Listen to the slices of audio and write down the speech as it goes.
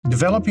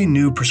Developing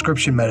new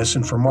prescription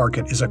medicine for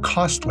market is a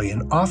costly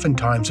and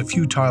oftentimes a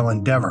futile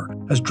endeavor,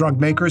 as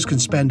drug makers can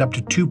spend up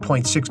to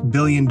 $2.6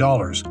 billion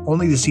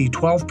only to see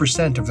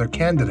 12% of their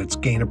candidates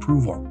gain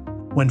approval.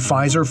 When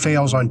Pfizer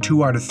fails on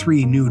 2 out of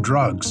 3 new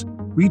drugs,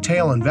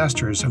 retail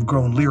investors have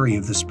grown leery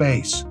of the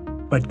space.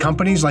 But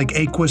companies like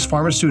Aquis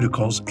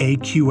Pharmaceuticals,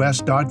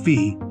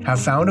 AQS.V,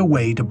 have found a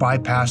way to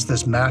bypass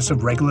this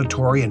massive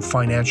regulatory and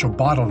financial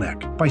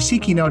bottleneck by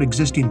seeking out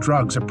existing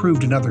drugs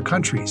approved in other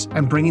countries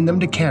and bringing them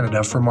to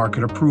Canada for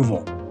market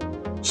approval.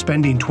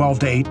 Spending 12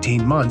 to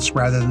 18 months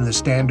rather than the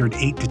standard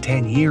 8 to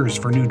 10 years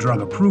for new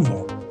drug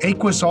approval,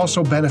 Aquis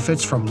also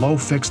benefits from low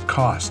fixed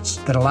costs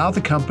that allow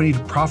the company to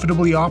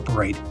profitably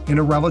operate in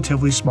a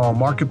relatively small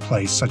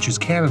marketplace such as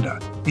Canada,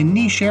 in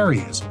niche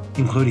areas,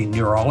 including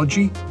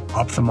neurology,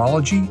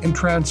 ophthalmology, and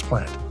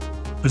transplant.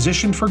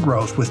 Positioned for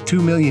growth with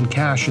 $2 million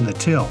cash in the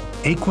till,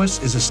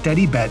 Aquis is a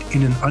steady bet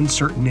in an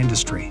uncertain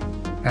industry.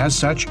 As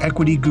such,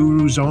 Equity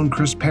Guru's own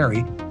Chris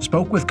Perry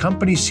spoke with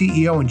company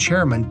CEO and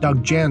chairman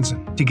Doug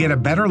Jansen to get a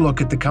better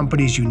look at the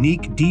company's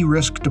unique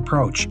de-risked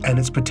approach and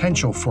its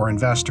potential for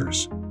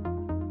investors.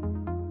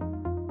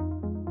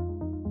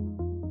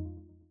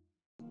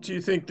 Do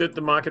you think that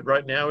the market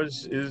right now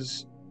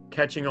is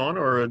catching on,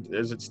 or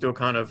is it still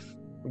kind of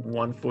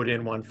 1 foot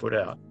in, 1 foot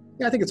out?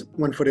 Yeah, I think it's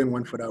 1 foot in,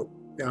 1 foot out.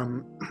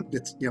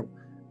 It's,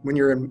 when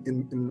you're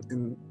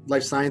in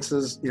life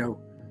sciences,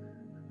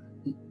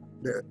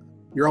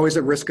 you're always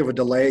at risk of a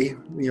delay,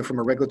 from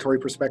a regulatory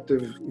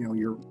perspective.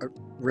 You're at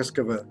risk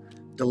of a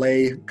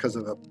delay because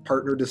of a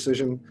partner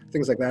decision,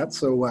 things like that.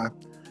 So,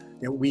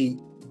 we,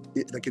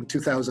 like in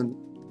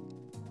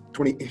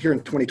 2020, here in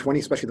 2020,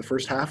 especially the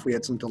first half, we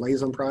had some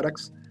delays on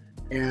products,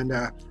 and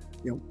I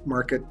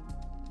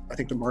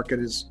think the market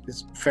is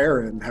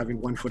fair in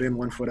having 1 foot in,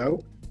 1 foot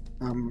out.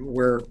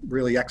 We're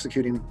really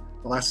executing.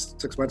 The last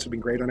 6 months have been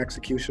great on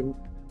execution.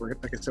 Like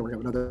I said, we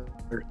have another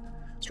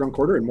strong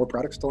quarter and more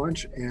products to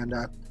launch, and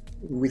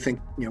we think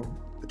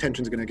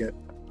attention's going to get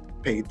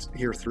paid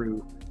here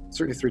certainly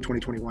through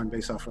 2021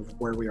 based off of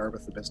where we are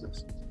with the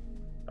business.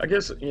 I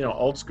guess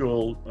old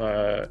school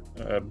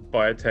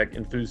biotech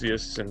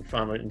enthusiasts and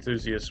pharma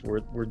enthusiasts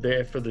were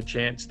there for the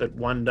chance that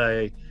one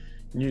day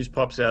news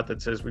pops out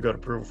that says we got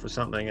approval for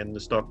something and the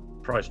stock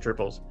price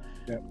triples.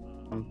 Yeah.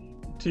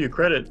 To your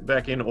credit,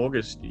 back in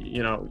August,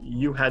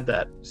 you had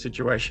that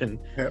situation.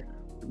 Yep.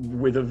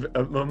 With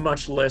a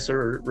much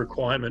lesser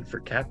requirement for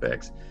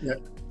capex.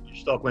 Yep. Your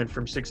stock went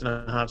from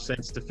 6.5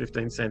 cents to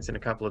 15 cents in a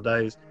couple of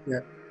days.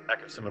 Yep.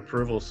 Back of some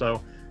approval. So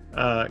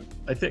I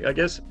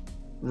guess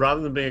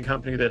rather than being a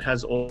company that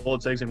has all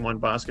its eggs in one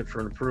basket for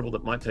an approval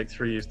that might take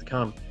 3 years to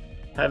come,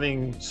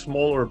 having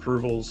smaller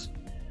approvals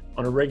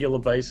on a regular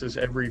basis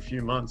every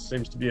few months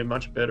seems to be a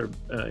much better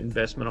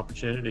investment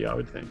opportunity, I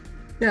would think.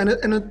 Yeah,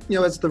 and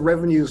as the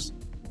revenues,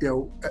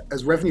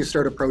 as revenues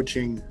start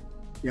approaching,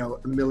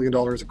 $1 million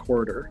a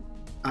quarter,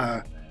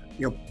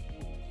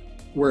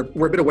 we're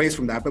a bit away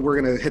from that, but we're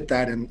going to hit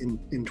that in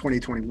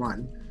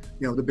 2021.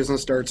 The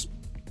business starts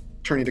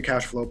turning to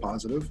cash flow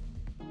positive,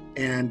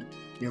 and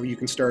you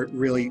can start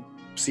really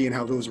seeing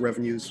how those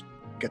revenues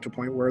get to a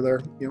point where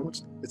they're,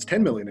 it's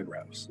 10 million in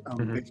revs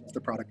based off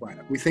the product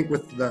lineup. We think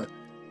with the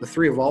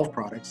 3 Evolve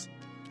products,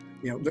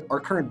 our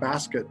current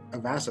basket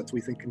of assets,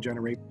 we think can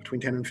generate between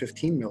 10 and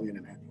 15 million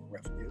in annual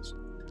revenues.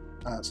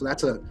 So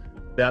that's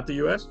without the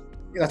U.S.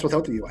 Yeah, that's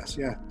without the U.S.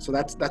 Yeah, so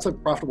that's a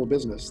profitable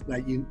business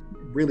that you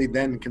really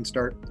then can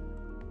start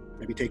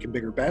maybe taking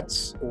bigger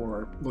bets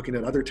or looking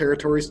at other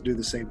territories to do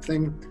the same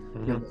thing.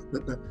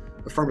 Mm-hmm.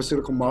 The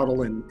pharmaceutical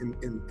model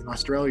in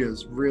Australia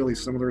is really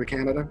similar to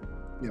Canada.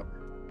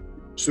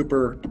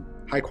 Super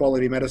high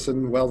quality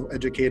medicine, well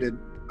educated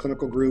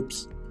clinical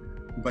groups,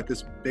 but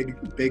this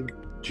big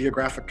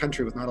geographic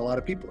country with not a lot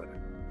of people in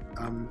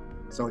it.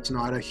 So it's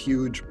not a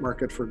huge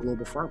market for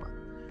global pharma.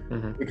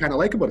 Mm-hmm. What we kind of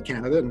like about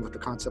Canada and with the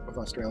concept of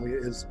Australia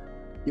is,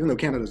 even though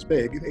Canada's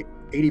big,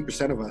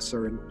 80% of us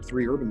are in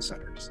 3 urban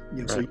centers.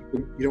 Right. So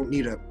you don't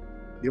need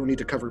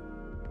to cover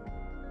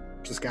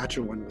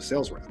Saskatchewan with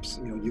sales reps.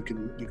 You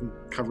can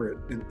cover it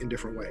in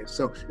different ways.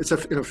 So it's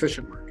an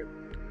efficient market.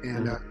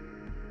 And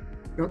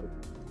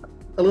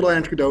a little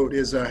anecdote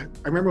is I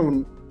remember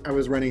when I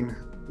was running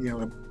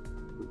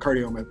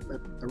Cardiome at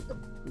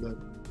the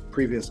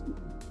previous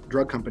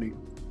drug company,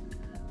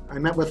 I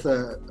met with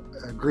a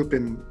group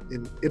in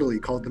Italy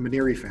called the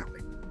Manieri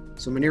family.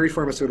 So Manieri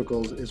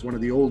Pharmaceuticals is one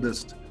of the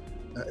oldest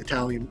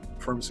Italian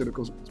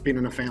pharmaceuticals. It's been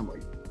in a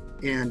family.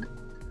 And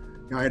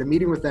I had a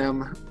meeting with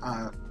them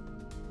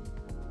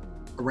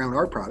around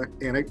our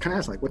product, and I kind of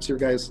asked, what's your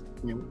guys,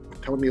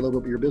 telling me a little bit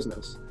about your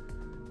business.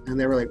 And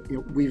they were like,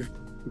 we've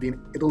been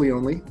Italy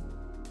only.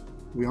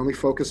 We only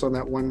focus on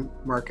that one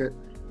market.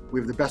 We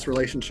have the best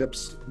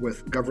relationships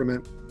with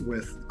government,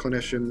 with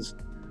clinicians.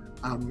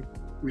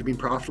 We've been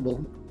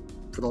profitable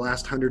for the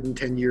last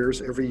 110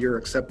 years, every year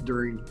except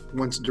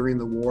once during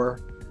the war.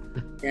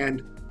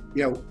 And,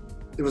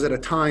 it was at a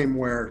time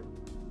where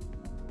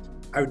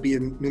I would be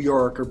in New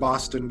York or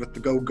Boston with the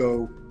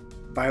go-go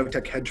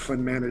biotech hedge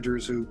fund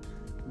managers who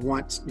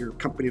want your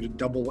company to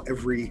double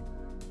every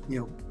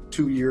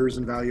 2 years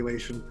in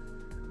valuation.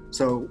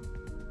 So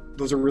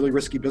those are really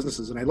risky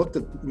businesses. And I looked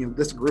at,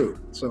 this group.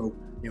 So,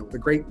 the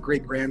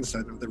great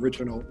grandson of the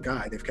original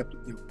guy, they've kept,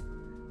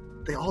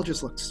 they all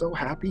just looked so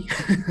happy.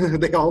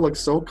 They all looked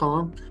so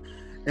calm,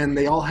 and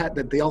they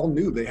all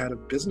knew they had a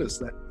business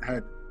that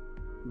had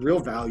real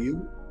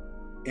value,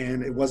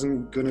 and it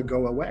wasn't going to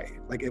go away.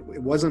 Like it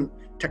wasn't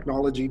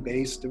technology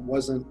based. It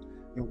wasn't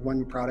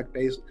one product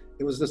based.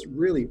 It was this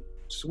really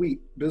sweet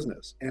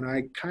business. And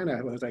I kind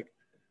of was like,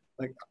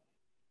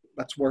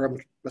 that's where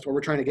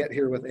we're trying to get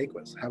here with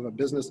Aquis. Have a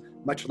business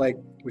much like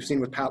we've seen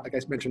with like I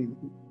mentioned,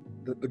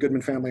 the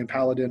Goodman family and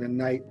Paladin and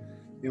Knight.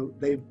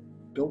 They've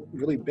built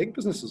really big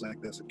businesses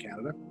like this in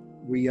Canada.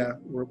 We're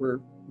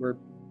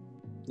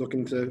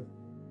looking to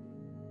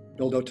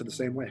build out to the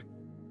same way.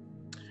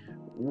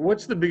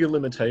 What's the bigger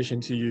limitation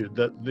to you,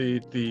 that the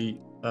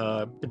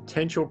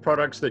potential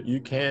products that you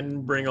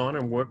can bring on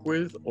and work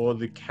with, or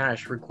the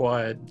cash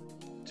required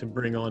to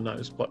bring on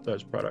those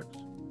products?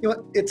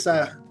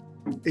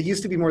 It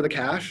used to be more the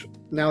cash.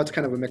 Now it's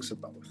kind of a mix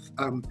of both.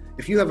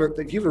 If you have a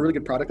really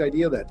good product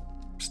idea that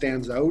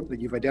stands out, that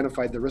you've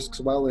identified the risks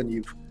well, and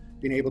you've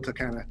been able to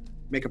kind of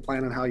make a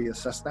plan on how you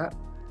assess that,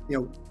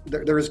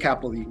 there is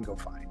capital that you can go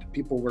find.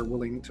 People were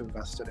willing to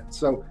invest in it.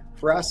 So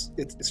for us,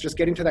 it's just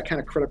getting to that kind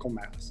of critical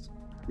mass.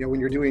 When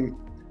you're doing,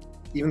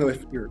 even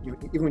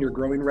when you're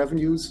growing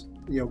revenues,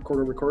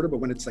 quarter over quarter, but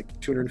when it's like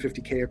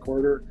 $250K a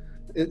quarter,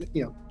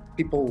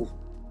 people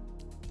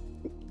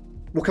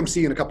will come see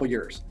you in a couple of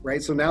years,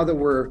 right? So now that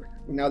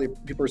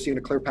people are seeing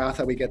a clear path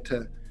how we get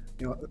to,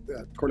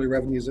 quarterly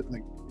revenues at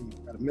like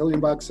at $1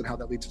 million, and how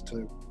that leads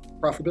to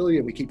profitability,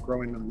 and we keep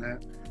growing on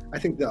that, I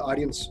think the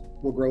audience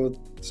will grow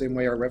the same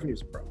way our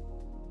revenues grow.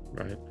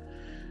 Right.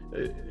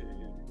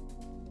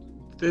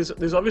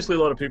 There's obviously a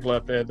lot of people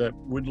out there that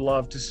would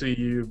love to see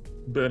you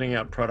burning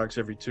out products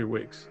every 2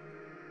 weeks.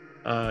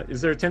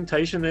 Is there a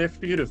temptation there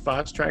for you to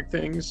fast track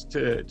things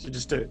to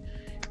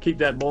keep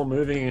that ball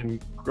moving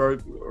and grow,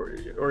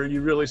 or are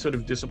you really sort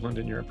of disciplined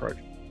in your approach?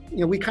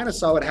 We kind of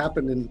saw what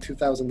happened in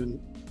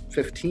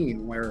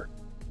 2015, where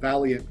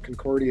Valiant,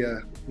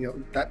 Concordia,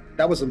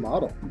 that was a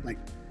model. Like,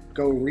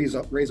 go raise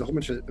a whole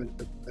bunch of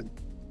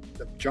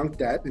junk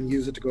debt and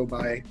use it to go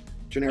buy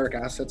generic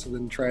assets, and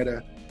then try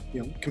to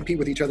compete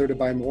with each other to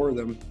buy more of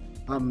them.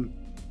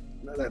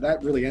 That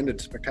really ended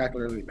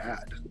spectacularly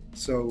bad.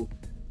 So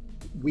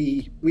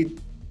we'd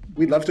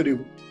love to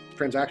do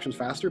transactions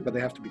faster, but they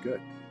have to be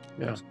good.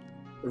 Yeah.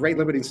 The rate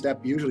limiting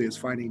step usually is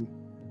finding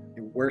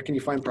where can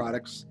you find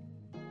products?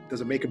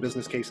 Does it make a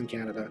business case in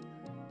Canada?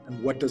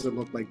 And what does it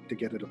look like to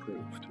get it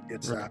approved?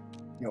 It's right.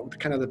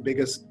 Kind of the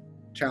biggest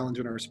challenge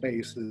in our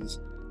space is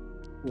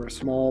we're a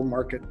small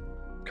market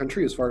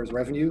country as far as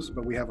revenues,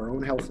 but we have our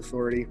own health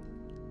authority,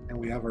 and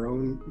we have our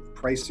own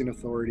pricing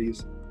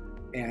authorities,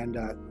 and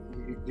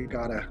you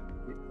gotta,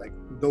 like,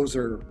 those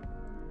are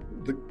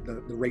the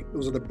rate.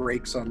 Those are the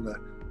brakes on the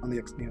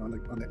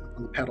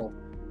pedal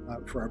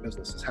for our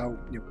business. Is how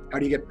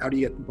do you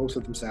get both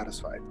of them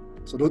satisfied?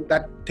 So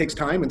that takes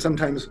time, and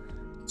sometimes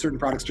certain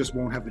products just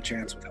won't have the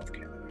chance with Health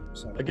Canada.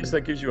 So I guess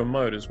that gives you a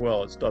moat as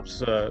well. It stops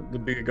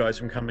the bigger guys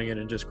from coming in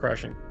and just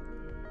crashing.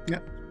 Yeah,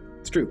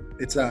 it's true.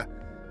 It's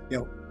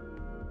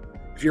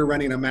if you're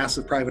running a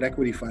massive private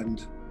equity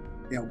fund,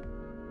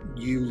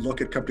 you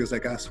look at companies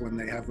like us when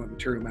they have a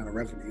material amount of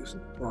revenues,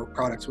 or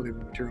products when they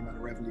have a material amount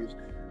of revenues.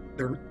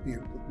 They're,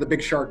 the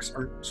big sharks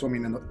aren't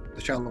swimming in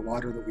the shallow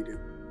water that we do.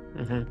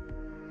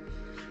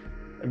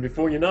 Mm-hmm. And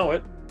before you know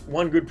it,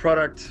 one good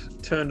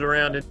product turned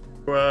around into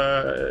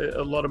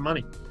a lot of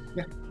money.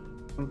 Yeah.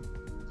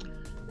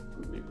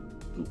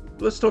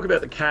 Let's talk about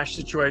the cash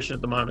situation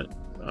at the moment.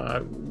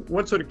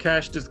 What sort of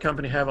cash does the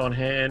company have on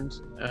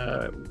hand?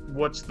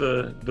 What's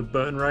the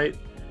burn rate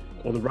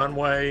or the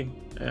runway?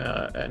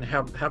 And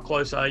how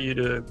close are you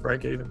to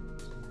break even?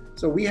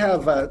 So we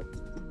have,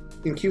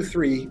 in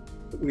Q3,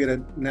 we had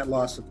a net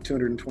loss of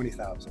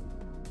 $220,000.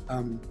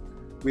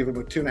 We have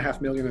about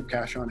 $2.5 million of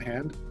cash on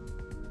hand.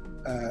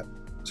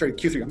 Sorry,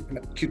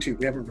 Q2.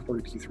 We haven't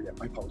reported Q3 yet.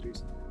 My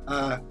apologies.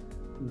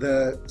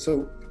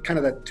 So kind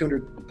of that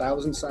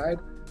 200,000 side,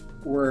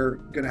 we're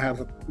going to have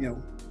a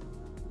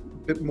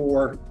bit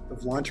more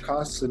of launch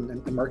costs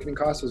and marketing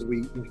costs as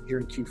we here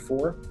in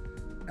Q4,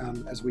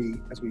 as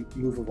we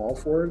move Evolve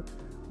forward.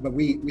 But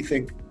we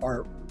think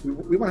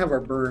we want to have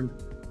our burn,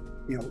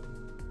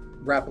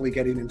 rapidly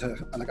getting into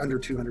like under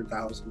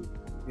 200,000,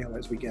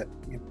 as we get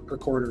per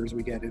quarter, as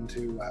we get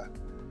into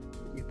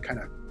kind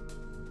of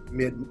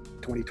mid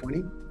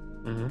 2020,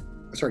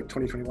 sorry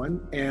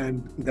 2021,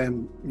 and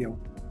then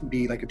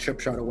be like a chip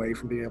shot away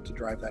from being able to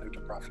drive that into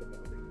profitability.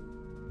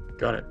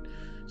 Got it.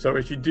 So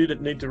if you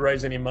did need to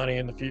raise any money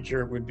in the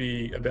future, it would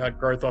be about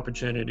growth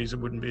opportunities. It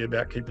wouldn't be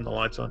about keeping the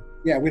lights on.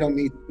 Yeah,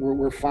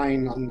 we're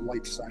fine on the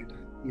light side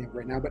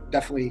right now, but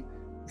definitely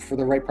for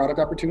the right product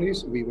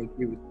opportunities, we would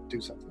do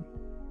something.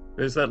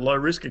 There's that low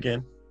risk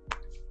again.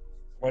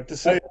 What to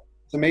say?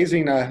 It's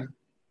amazing.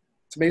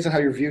 It's amazing how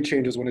your view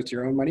changes when it's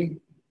your own money,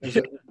 as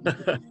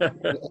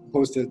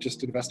opposed to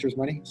just investors'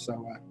 money.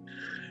 So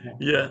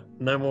yeah,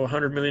 no more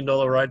 $100 million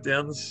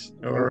write-downs,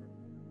 or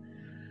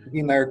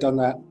Been there, done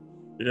that.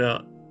 Yeah.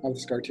 Have the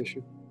scar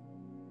tissue.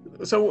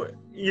 So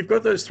you've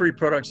got those three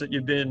products that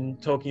you've been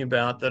talking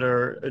about that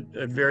are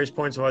at various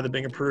points of either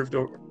being approved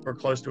or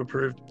close to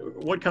approved.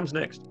 What comes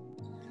next?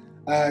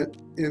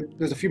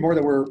 There's a few more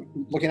that we're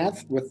looking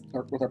at with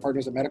our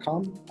partners at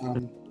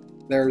Medicom.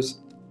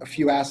 There's a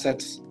few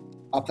assets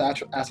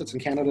in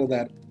Canada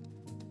that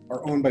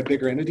are owned by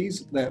bigger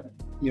entities that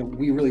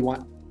we really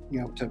want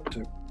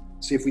to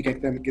see if we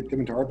can get them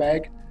into our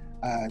bag.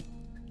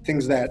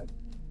 Things that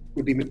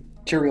would be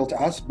material to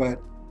us,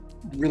 but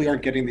really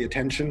aren't getting the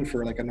attention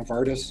for like a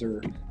Novartis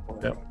or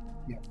Yep.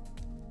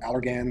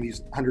 Allergan,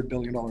 these $100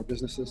 billion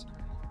businesses.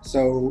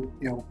 So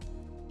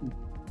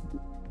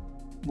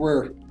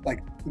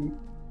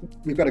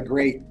we've got a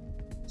great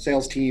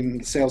sales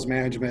team, sales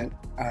management.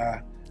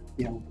 Our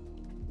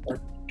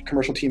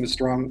commercial team is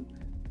strong.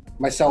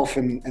 Myself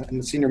and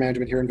the senior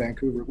management here in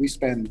Vancouver, we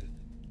spend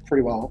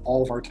pretty well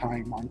all of our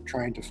time on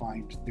trying to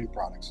find new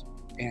products,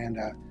 and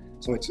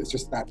so it's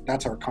just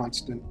that's our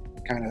constant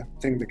kind of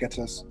thing that gets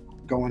us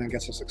going and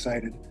gets us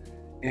excited.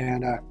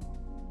 And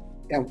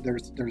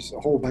there's a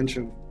whole bunch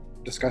of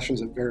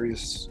discussions at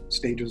various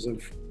stages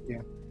of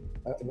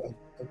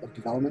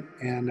development,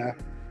 and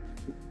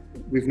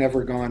we've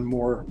never gone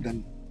more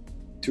than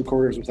 2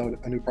 quarters without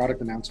a new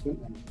product announcement,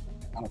 and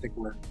I don't think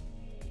we're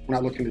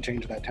not looking to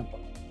change that tempo.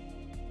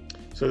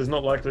 So there's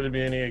not likely to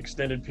be any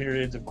extended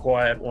periods of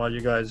quiet while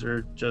you guys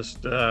are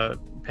just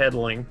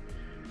pedaling.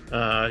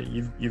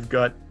 You've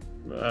got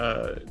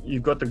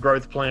the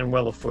growth plan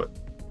well afoot.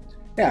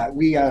 Yeah,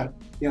 we and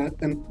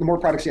the more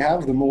products you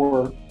have, the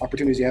more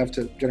opportunities you have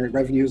to generate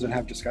revenues and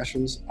have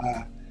discussions.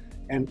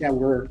 And yeah,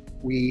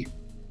 we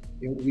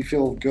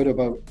feel good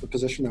about the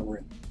position that we're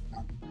in.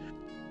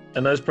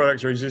 And those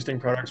products are existing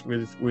products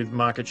with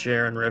market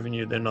share and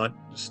revenue. They're not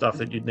stuff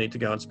that you'd need to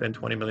go and spend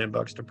 $20 million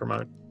to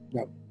promote.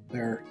 No,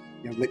 they're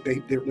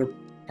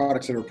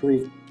products that are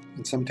approved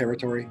in some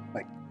territory,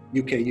 like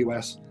UK,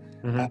 US,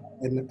 and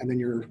then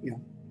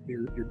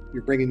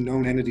you're bringing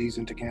known entities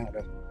into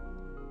Canada.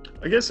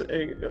 I guess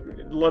a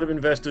lot of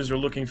investors are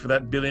looking for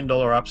that $1 billion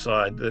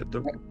upside.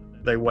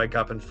 They wake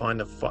up and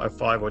find a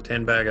 5 or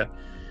 10 bagger.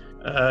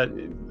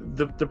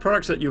 The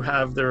products that you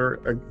have there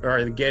are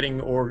either getting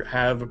or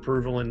have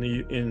approval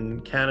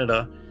in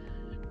Canada.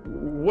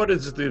 What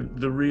is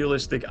the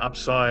realistic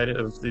upside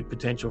of the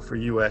potential for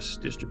US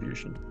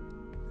distribution?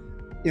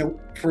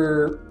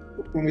 For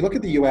when we look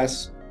at the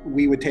US,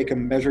 we would take a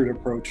measured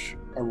approach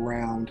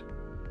around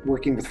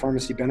working with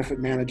pharmacy benefit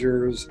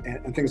managers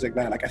and things like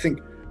that. Like, I think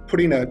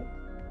putting a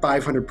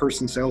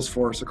 500-person sales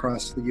force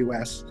across the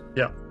US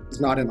is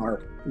not in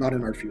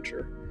our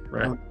future.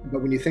 Right.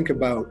 But when you think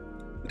about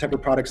the type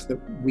of products that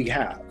we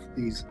have,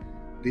 these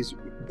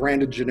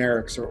branded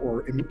generics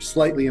or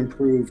slightly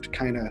improved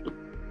kind of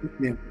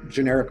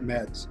generic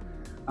meds,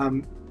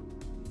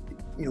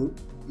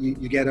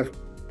 you get a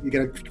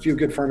few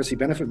good pharmacy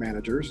benefit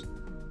managers,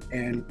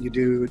 and you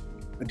do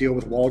a deal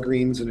with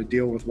Walgreens and a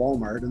deal with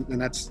Walmart,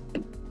 and that's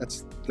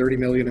 $30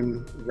 million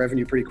in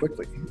revenue pretty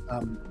quickly.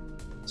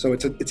 So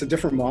it's a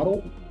different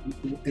model.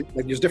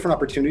 Like, there's different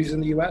opportunities in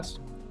the U.S.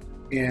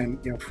 And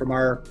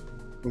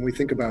when we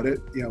think about it,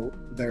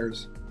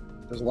 there's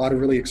a lot of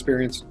really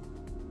experienced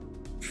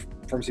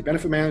pharmacy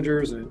benefit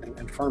managers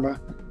and pharma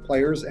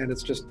players, and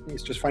it's just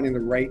finding the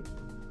right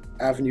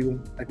avenue,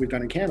 like we've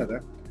done in Canada,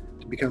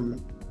 to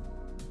become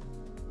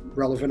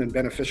relevant and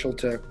beneficial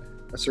to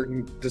a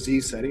certain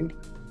disease setting,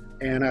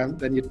 and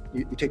then you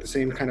take the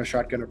same kind of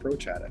shotgun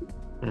approach at it.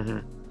 Mm-hmm.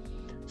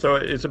 So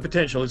it's a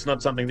potential. It's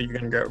not something that you're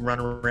going to go run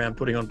around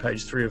putting on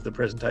page 3 of the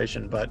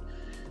presentation, but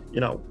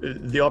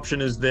the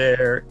option is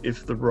there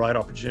if the right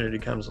opportunity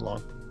comes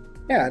along.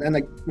 Yeah, and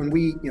like when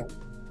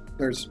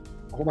there's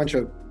a whole bunch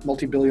of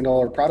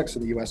multi-billion-dollar products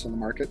in the U.S. on the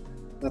market.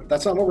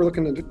 That's not what we're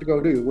looking to go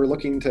do. We're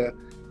looking to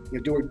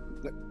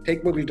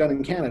take what we've done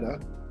in Canada,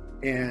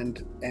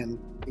 and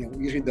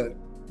usually the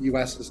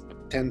U.S. is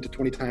 10 to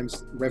 20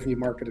 times revenue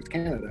market of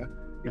Canada.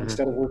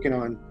 Instead of working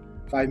on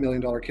 $5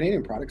 million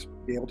Canadian products,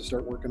 be able to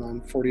start working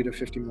on $40 to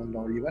 $50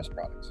 million U.S.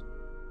 products.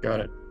 Got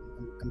it.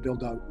 And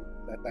build out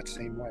that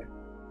same way.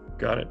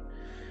 Got it.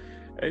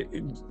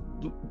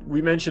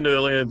 We mentioned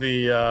earlier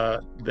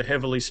the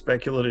heavily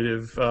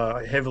speculative,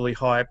 heavily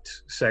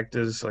hyped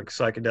sectors like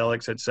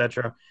psychedelics,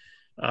 etc.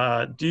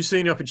 Do you see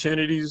any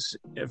opportunities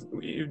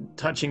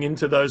touching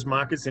into those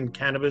markets in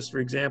cannabis, for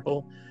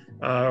example,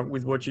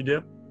 with what you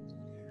do?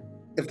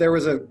 If there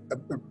was a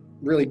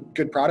really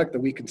good product that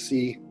we could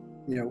see,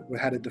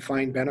 had a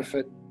defined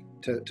benefit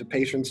to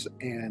patients,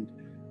 and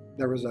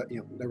there was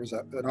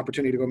an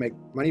opportunity to go make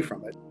money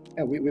from it,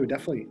 yeah, we would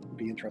definitely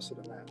be interested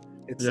in that.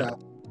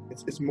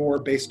 It's more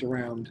based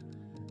around,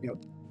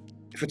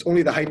 if it's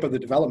only the hype of the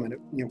development,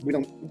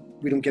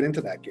 we don't get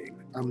into that game,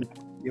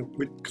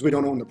 because we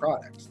don't own the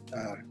products,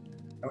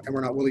 and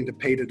we're not willing to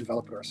pay to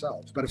develop it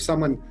ourselves. But if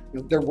someone,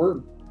 there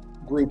were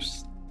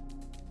groups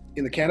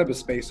in the cannabis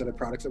space that had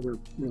products that we're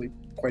really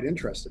quite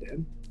interested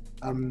in.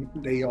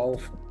 They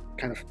all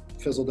kind of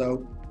fizzled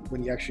out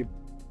when you actually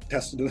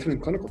tested them in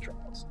clinical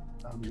trials.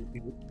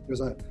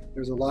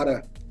 There's a lot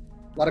of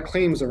lot of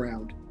claims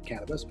around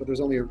cannabis, but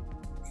there's only a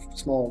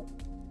small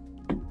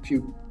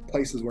few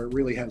places where it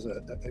really has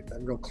a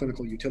real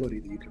clinical utility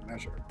that you can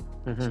measure.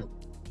 Mm-hmm. So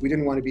we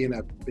didn't want to be in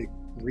that big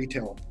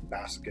retail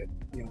basket,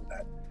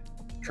 that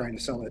trying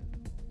to sell it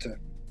to,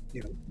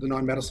 the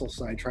non-medical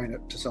side, trying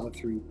to sell it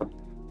through,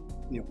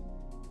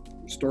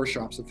 store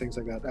shops and things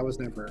like that. That was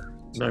never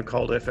no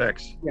cold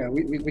FX. Yeah,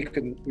 we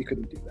couldn't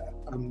do that.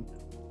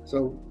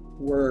 So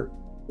we're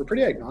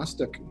pretty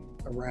agnostic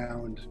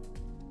around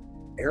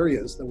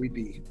areas that we'd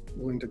be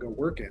willing to go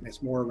work in.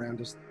 It's more around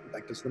just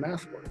like, does the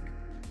math work?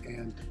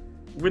 And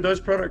with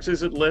those products,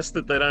 is it less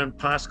that they don't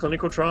pass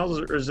clinical trials,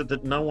 or is it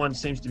that no one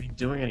seems to be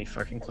doing any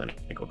fucking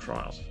clinical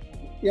trials?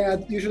 Yeah,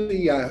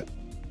 usually,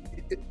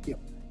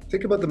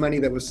 think about the money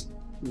that was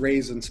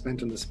raised and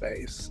spent in the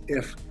space.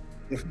 If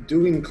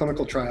doing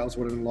clinical trials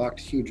would have unlocked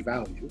huge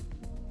value,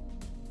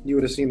 you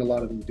would have seen a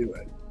lot of them do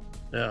it.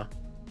 Yeah.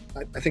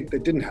 I think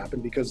that didn't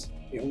happen because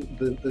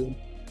the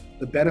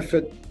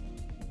benefit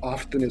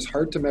often is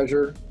hard to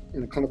measure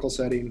in a clinical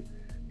setting,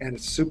 and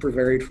it's super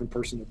varied from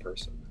person to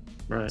person.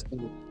 Right.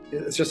 So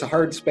it's just a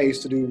hard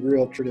space to do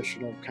real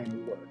traditional kind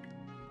of work.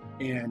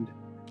 And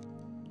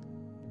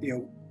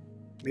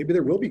maybe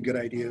there will be good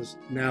ideas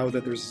now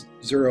that there's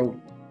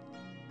zero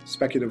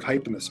speculative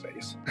hype in the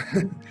space.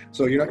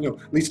 So you're not,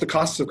 at least the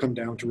costs have come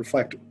down to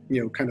reflect,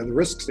 kind of the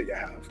risks that you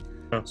have.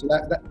 Oh. So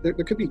that there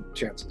could be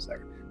chances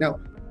there. Now,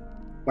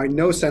 by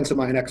no sense am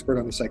I an expert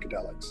on the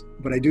psychedelics,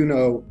 but I do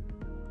know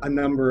a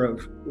number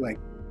of like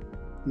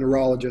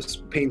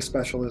neurologists, pain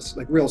specialists,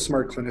 like real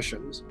smart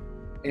clinicians.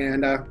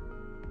 And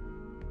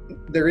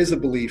there is a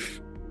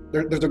belief,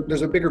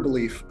 there's a bigger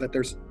belief that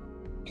there's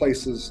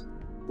places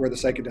where the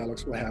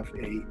psychedelics will have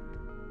a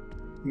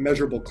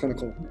measurable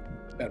clinical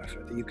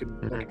benefit that you can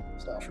look at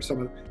and stuff, for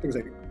some of the things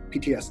like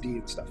PTSD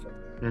and stuff like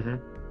that. Mm-hmm.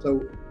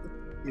 So,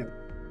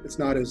 it's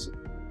not as,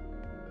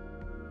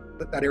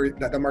 that area,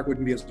 that market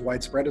wouldn't be as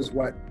widespread as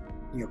what,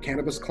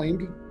 cannabis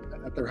claimed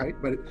at their height,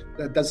 but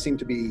that does seem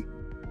to be,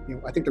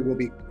 I think there will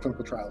be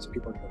clinical trials that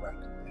people are going to run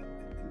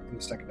in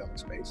the psychedelic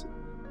space.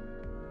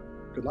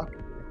 Good luck.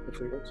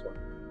 Hopefully it works well.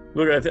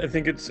 Look, I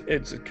think it's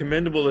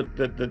commendable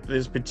that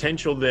there's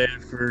potential there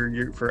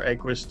for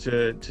Aquis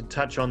to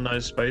touch on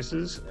those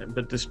spaces,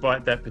 but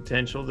despite that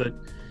potential, that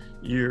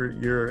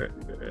your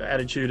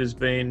attitude has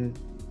been,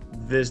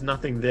 there's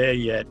nothing there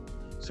yet,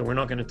 so we're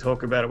not going to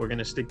talk about it. We're going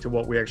to stick to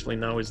what we actually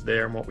know is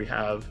there and what we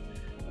have,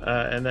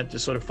 and that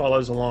just sort of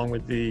follows along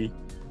with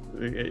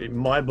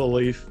my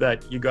belief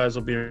that you guys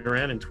will be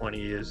around in 20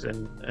 years,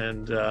 and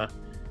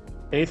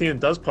anything that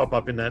does pop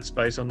up in that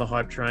space on the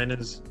hype train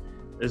is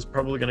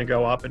probably going to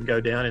go up and go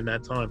down in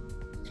that time.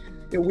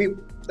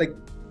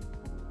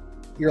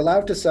 You're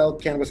allowed to sell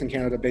cannabis in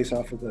Canada based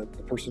off of the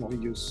personal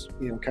use,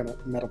 kind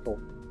of medical,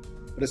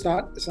 but it's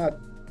not,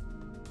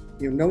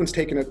 no one's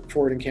taken it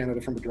forward in Canada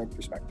from a drug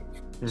perspective.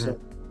 Mm-hmm.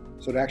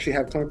 So to actually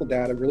have clinical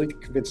data, really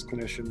convince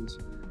clinicians,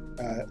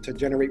 to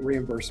generate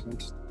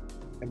reimbursement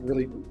and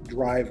really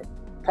drive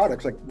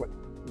products like what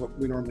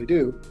we normally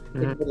do,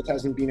 Mm-hmm. it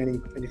hasn't been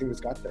anything that's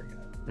got there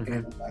yet.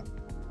 Mm-hmm.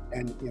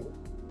 And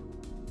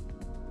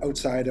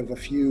outside of a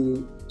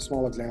few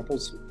small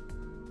examples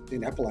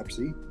in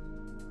epilepsy,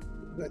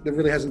 there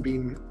really hasn't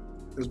been.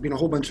 There's been a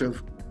whole bunch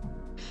of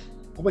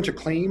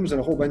claims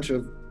and a whole bunch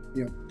of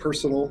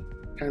personal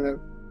kind of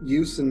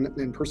use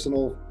and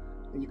personal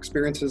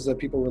experiences that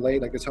people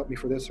relate, like it's helped me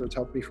for this or it's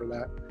helped me for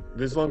that.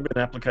 There's long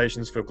been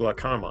applications for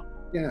glaucoma.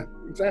 Yeah,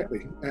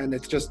 exactly. And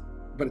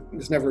but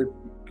it's never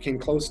came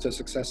close to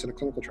success in a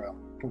clinical trial,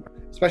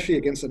 especially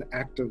against an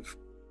active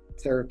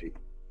therapy.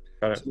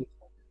 Got it. So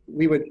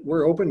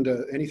we're open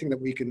to anything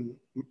that we can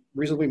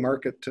reasonably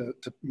market to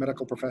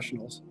medical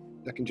professionals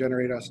that can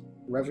generate us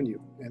revenue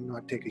and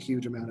not take a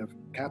huge amount of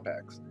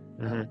capex.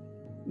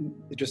 Mm-hmm.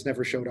 It just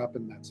never showed up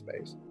in that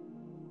space.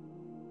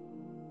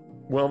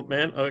 Well,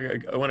 man,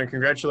 I want to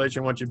congratulate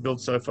you on what you've built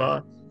so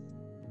far.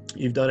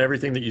 You've done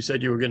everything that you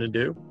said you were going to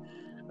do,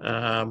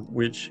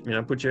 which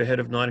puts you ahead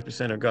of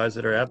 90% of guys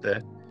that are out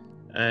there.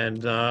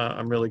 And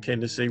I'm really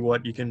keen to see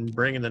what you can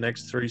bring in the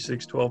next 3,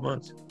 6, 12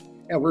 months.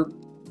 Yeah,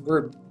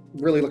 we're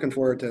really looking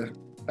forward to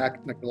back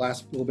like the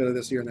last little bit of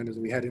this year, and then as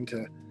we head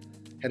into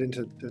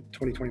the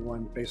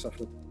 2021 based off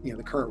of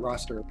the current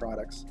roster of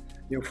products.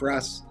 For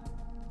us,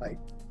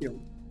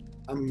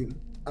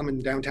 I'm in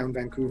downtown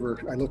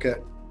Vancouver. I look at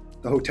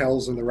the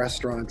hotels and the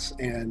restaurants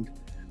and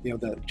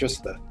the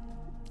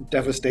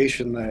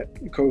devastation that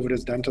COVID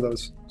has done to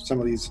some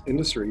of these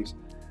industries.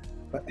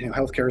 But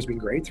healthcare has been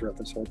great throughout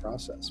this whole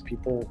process.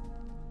 People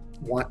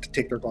want to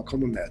take their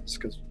glaucoma meds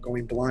because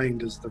going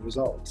blind is the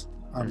result.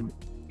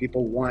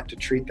 People want to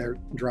treat their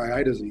dry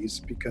eye disease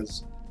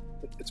because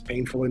it's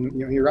painful, and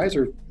your eyes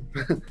are.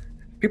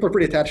 People are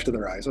pretty attached to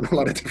their eyes on a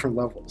lot of different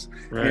levels.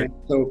 Right. And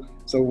so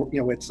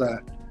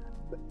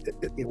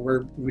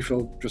we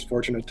feel just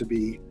fortunate to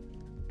be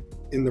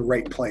in the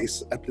right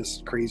place at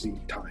this crazy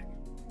time.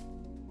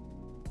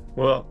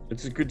 Well,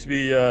 it's good to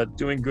be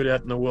doing good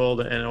out in the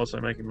world and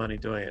also making money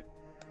doing it.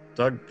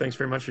 Doug, thanks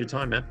very much for your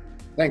time, man.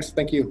 Thanks.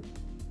 Thank you.